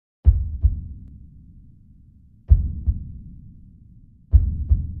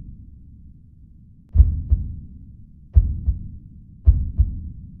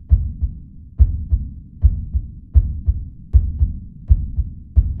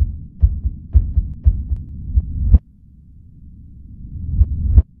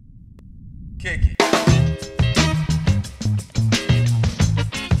Kick it.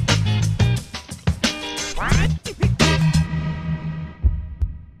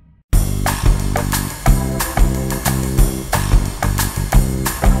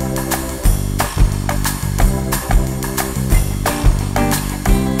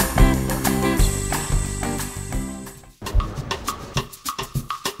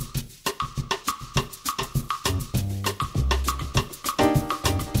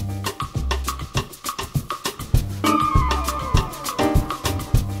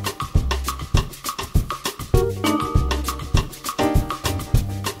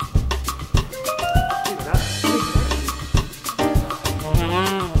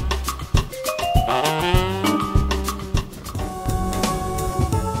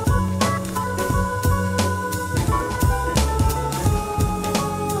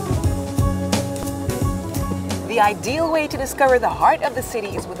 The ideal way to discover the heart of the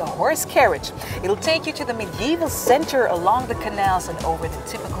city is with a horse carriage. It'll take you to the medieval center along the canals and over the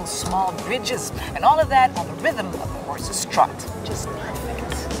typical small bridges. And all of that on the rhythm of the horse's trot. Just perfect.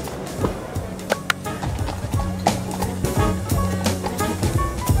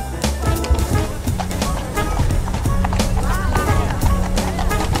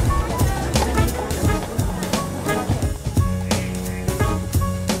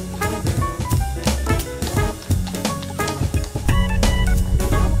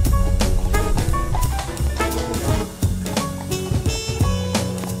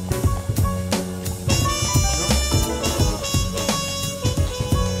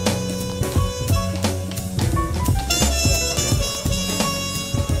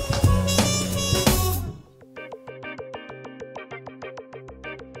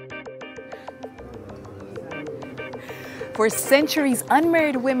 For centuries,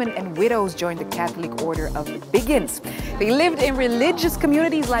 unmarried women and widows joined the Catholic Order of Biggins. They lived in religious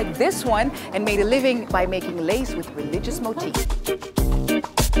communities like this one and made a living by making lace with religious motifs.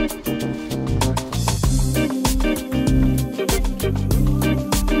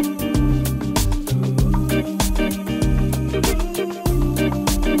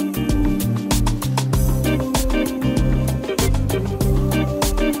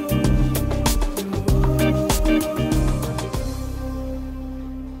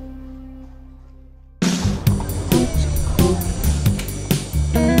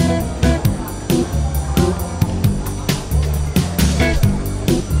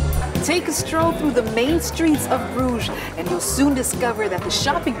 Take a stroll through the main streets of Bruges and you'll soon discover that the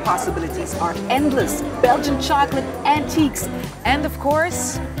shopping possibilities are endless. Belgian chocolate, antiques, and of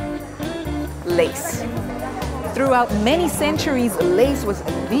course, lace. Throughout many centuries, lace was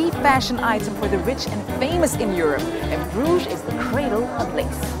the fashion item for the rich and famous in Europe, and Bruges is the cradle of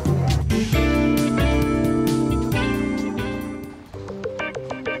lace.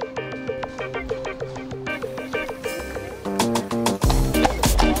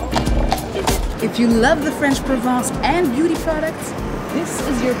 If you love the French Provence and beauty products, this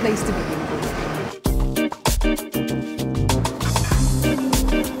is your place to begin.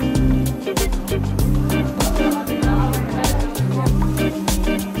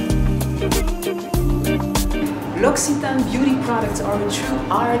 L'Occitane beauty products are a true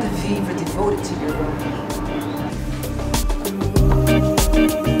art de vivre devoted to your well-being.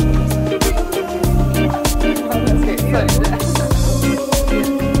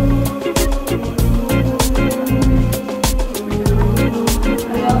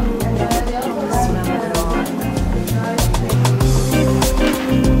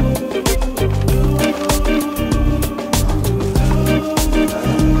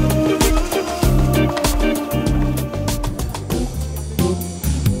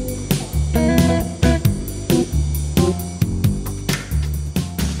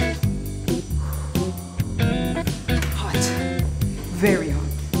 Very hot.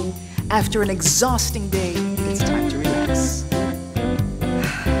 After an exhausting day, it's time to relax.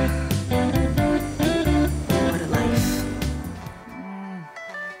 What a life.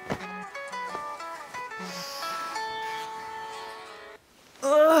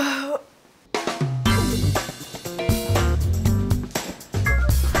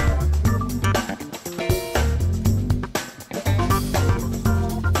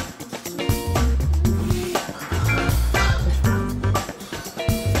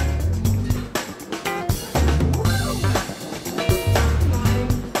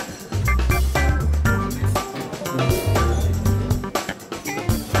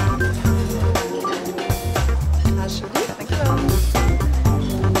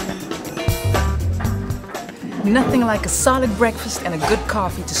 Nothing like a solid breakfast and a good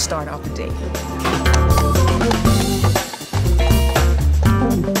coffee to start off the day.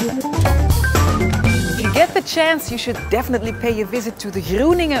 a chance, you should definitely pay a visit to the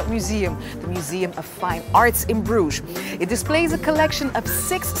Groningen Museum, the Museum of Fine Arts in Bruges. It displays a collection of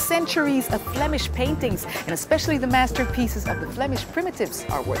 6 centuries of Flemish paintings, and especially the masterpieces of the Flemish primitives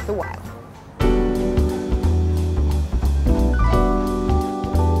are worth the while.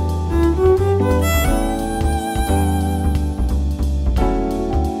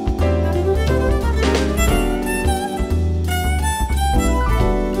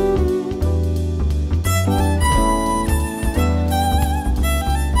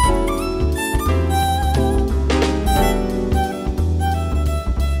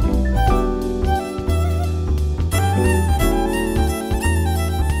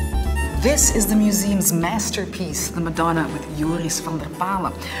 This is the museum's masterpiece, the Madonna with Joris van der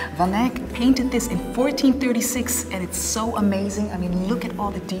Palen. Van Eyck painted this in 1436 and it's so amazing. I mean, look at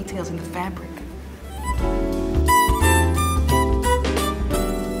all the details in the fabric.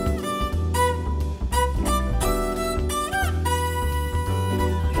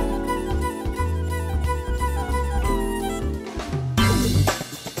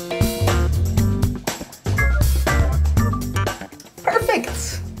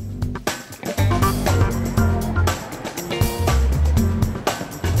 Perfect!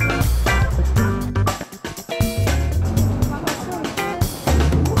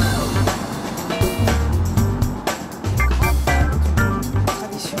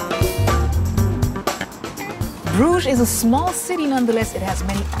 Bruges is a small city nonetheless. It has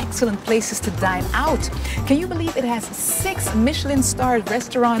many excellent places to dine out. Can you believe it has 6 Michelin-starred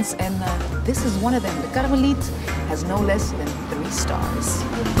restaurants, and this is one of them. The Carmelite has no less than 3 stars.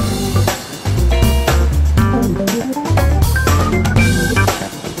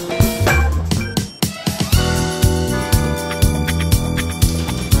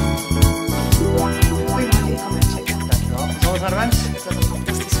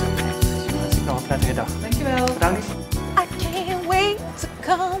 Dankjewel. Bedankt. I can't wait to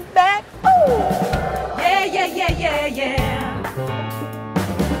come back. Ooh. Yeah, yeah, yeah, yeah, yeah.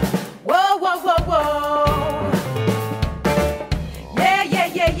 Whoa, whoa, whoa, whoa.